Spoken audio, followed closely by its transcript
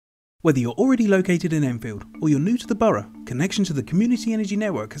Whether you're already located in Enfield or you're new to the borough, connection to the Community Energy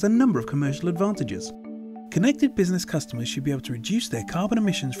Network has a number of commercial advantages. Connected business customers should be able to reduce their carbon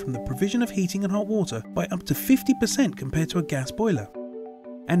emissions from the provision of heating and hot water by up to 50% compared to a gas boiler.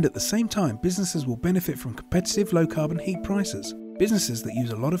 And at the same time, businesses will benefit from competitive low-carbon heat prices. Businesses that use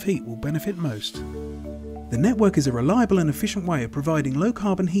a lot of heat will benefit most. The network is a reliable and efficient way of providing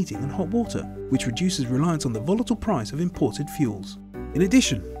low-carbon heating and hot water, which reduces reliance on the volatile price of imported fuels. In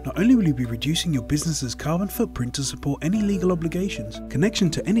addition, not only will you be reducing your business's carbon footprint to support any legal obligations, connection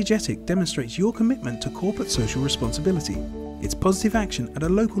to Energetik demonstrates your commitment to corporate social responsibility. It's positive action at a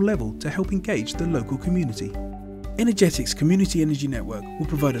local level to help engage the local community. Energetik's Community Energy Network will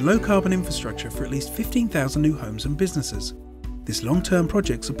provide a low-carbon infrastructure for at least 15,000 new homes and businesses. This long-term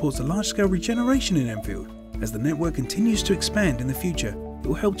project supports a large-scale regeneration in Enfield. As the network continues to expand in the future, it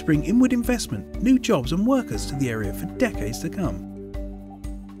will help to bring inward investment, new jobs and workers to the area for decades to come.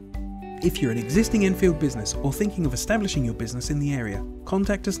 If you're an existing Enfield business or thinking of establishing your business in the area,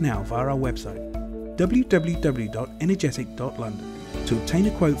 contact us now via our website www.energetik.london to obtain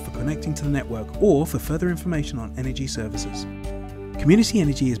a quote for connecting to the network or for further information on energy services. Community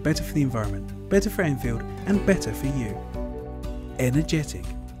energy is better for the environment, better for Enfield and better for you. Energetik.